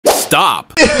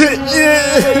stop.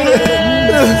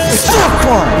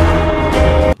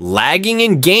 Lagging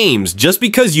in games just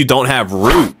because you don't have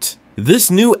root.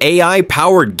 This new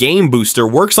AI-powered game booster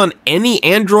works on any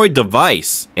Android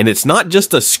device, and it's not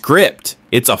just a script.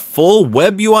 It's a full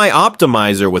WebUI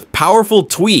optimizer with powerful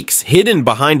tweaks hidden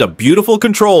behind a beautiful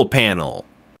control panel.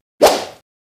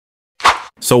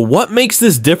 So what makes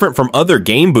this different from other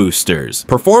game boosters?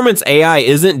 Performance AI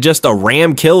isn't just a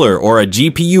RAM killer or a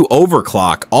GPU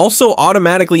overclock, also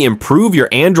automatically improve your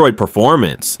Android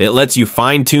performance. It lets you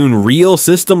fine-tune real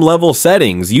system-level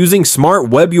settings using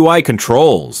smart WebUI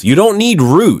controls. You don't need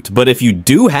root, but if you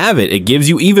do have it, it gives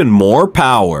you even more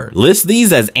power. List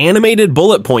these as animated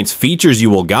bullet points features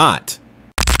you will got.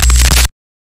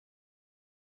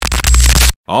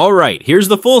 Alright, here's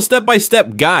the full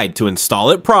step-by-step guide to install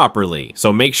it properly,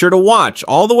 so make sure to watch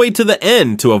all the way to the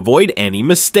end to avoid any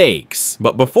mistakes.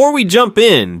 But before we jump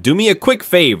in, do me a quick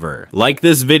favor. Like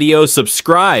this video,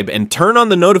 subscribe, and turn on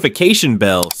the notification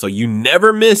bell so you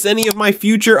never miss any of my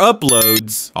future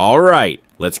uploads. Alright,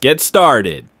 let's get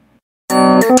started.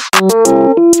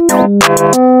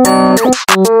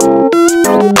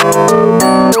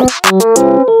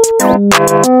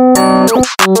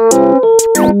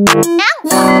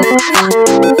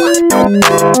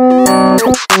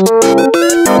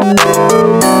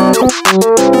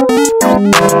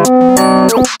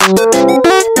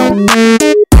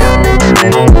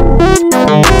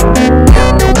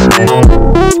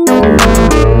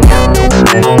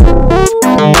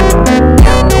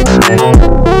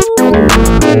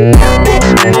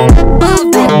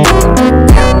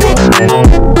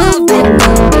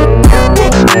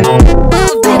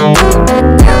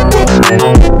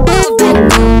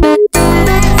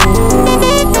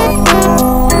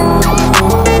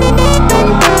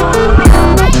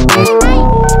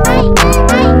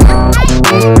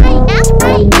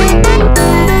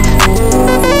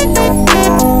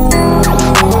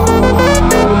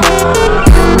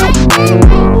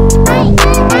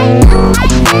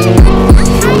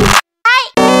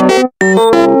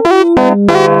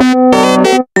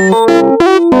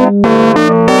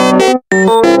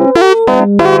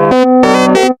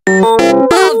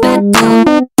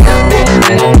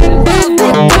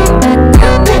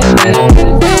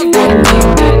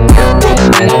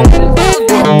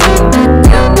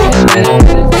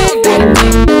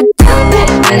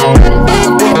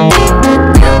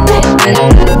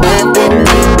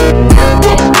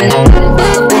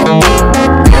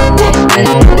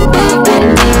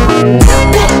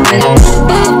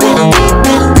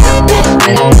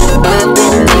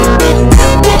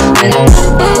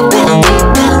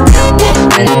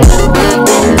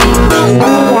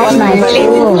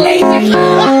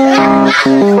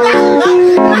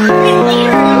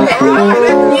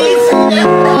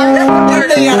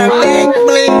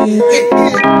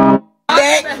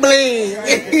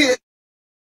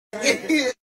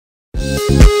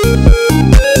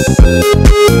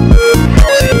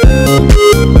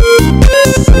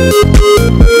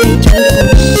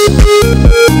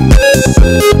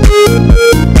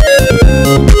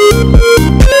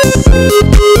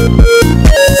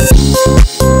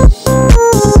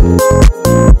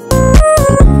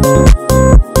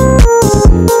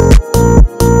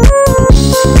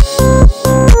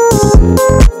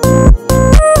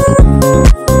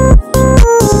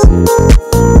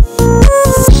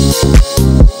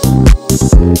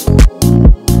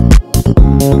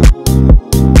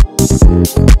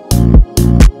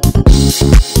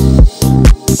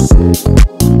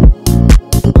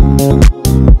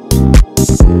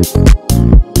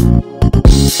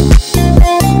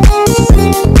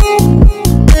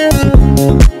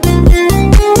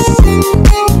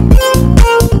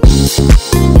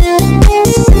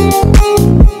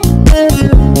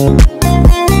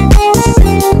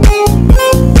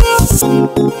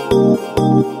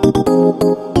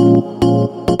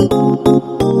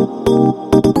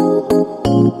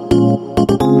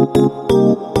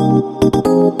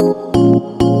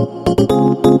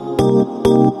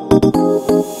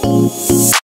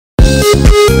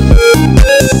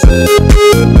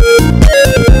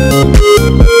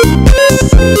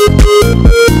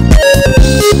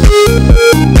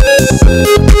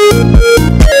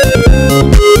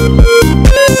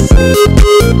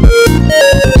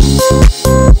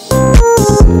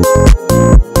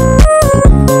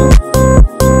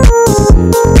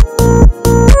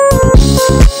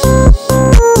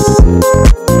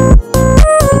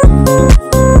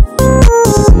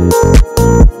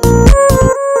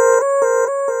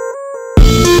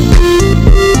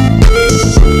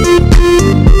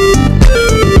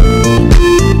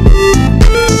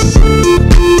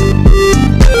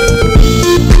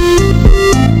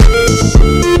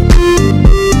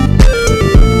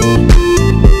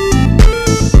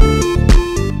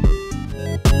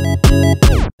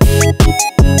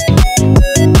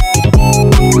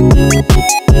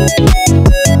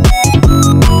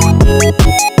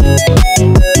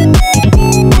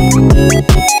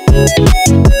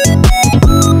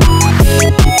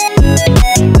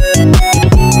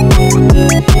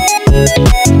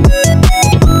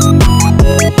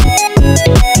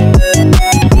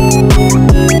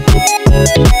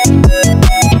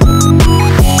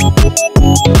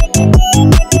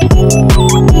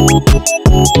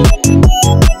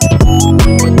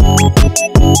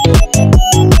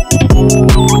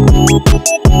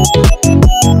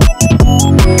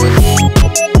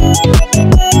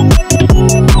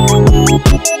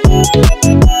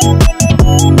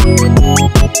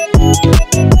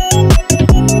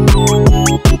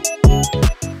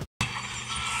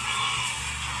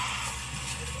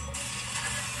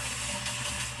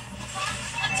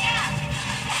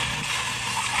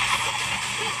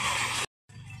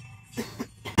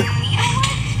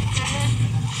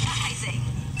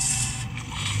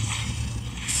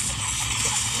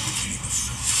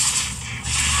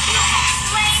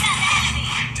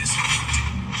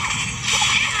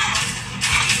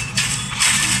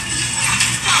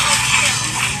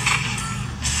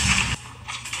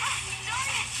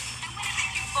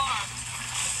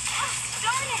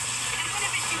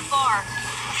 far.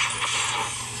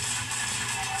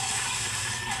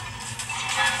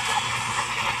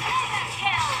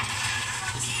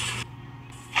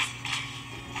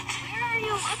 Where are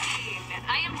you looking?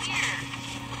 I am here.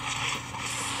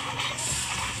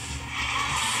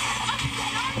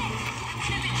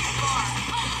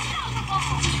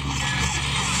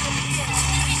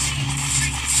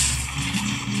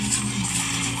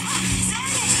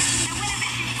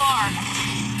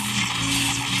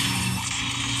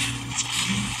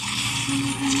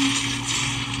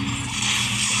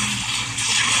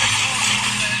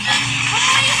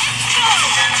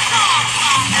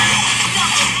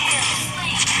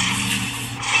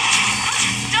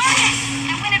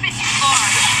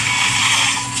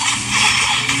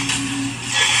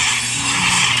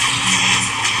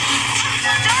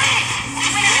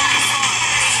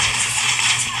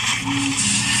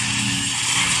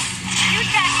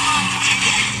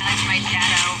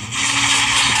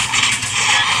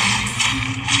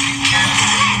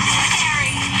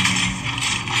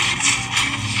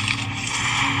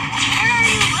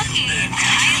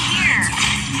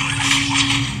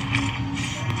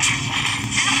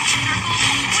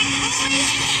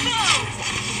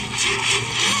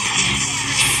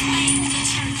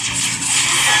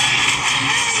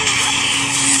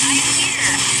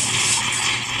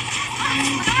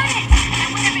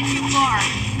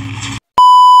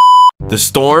 The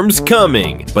storm's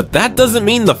coming, but that doesn't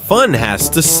mean the fun has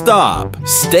to stop.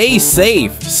 Stay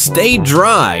safe, stay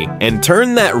dry, and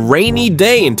turn that rainy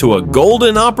day into a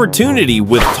golden opportunity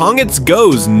with Tongits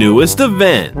Go's newest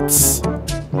events.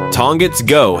 Tongits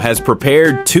Go has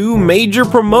prepared 2 major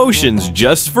promotions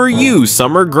just for you,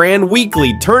 Summer Grand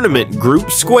Weekly Tournament Group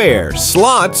Square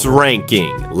Slots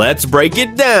Ranking. Let's break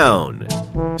it down.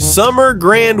 Summer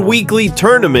Grand Weekly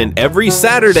Tournament every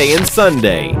Saturday and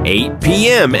Sunday, 8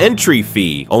 p.m. entry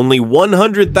fee, only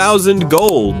 100,000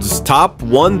 golds, top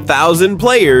 1,000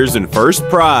 players and first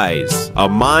prize. A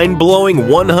mind-blowing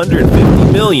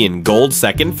 150 million gold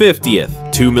second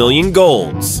 50th, 2 million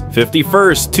golds,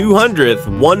 51st,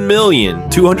 200th, 1 million,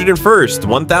 201st,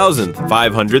 1,000th,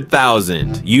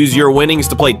 500,000. Use your winnings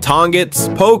to play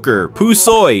Tongits, poker,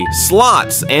 pusoi,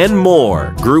 slots, and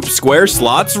more. Group Square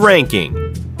Slots Ranking.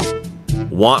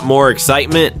 Want more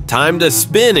excitement? Time to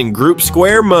spin in Group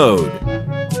Square mode.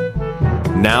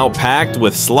 Now packed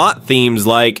with slot themes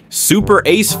like Super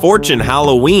Ace Fortune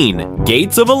Halloween,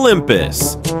 Gates of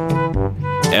Olympus.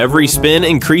 Every spin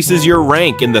increases your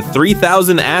rank in the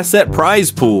 3,000 asset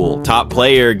prize pool. Top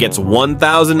player gets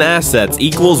 1,000 assets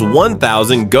equals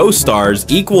 1,000 Go Stars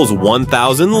equals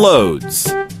 1,000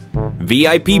 loads.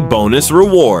 VIP bonus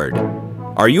reward.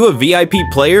 Are you a VIP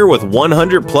player with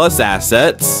 100 plus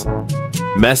assets?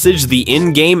 Message the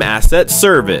in-game asset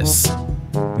service.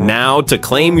 Now to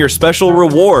claim your special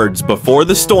rewards before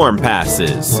the storm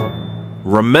passes.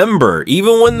 Remember,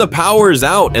 even when the power's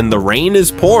out and the rain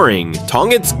is pouring,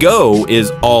 Tongits Go is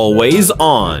always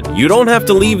on. You don't have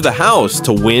to leave the house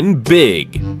to win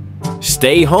big.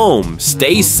 Stay home,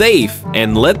 stay safe,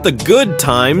 and let the good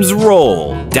times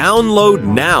roll. Download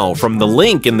now from the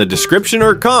link in the description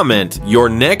or comment. Your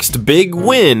next big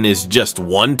win is just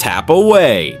one tap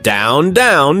away. Down,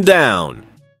 down, down.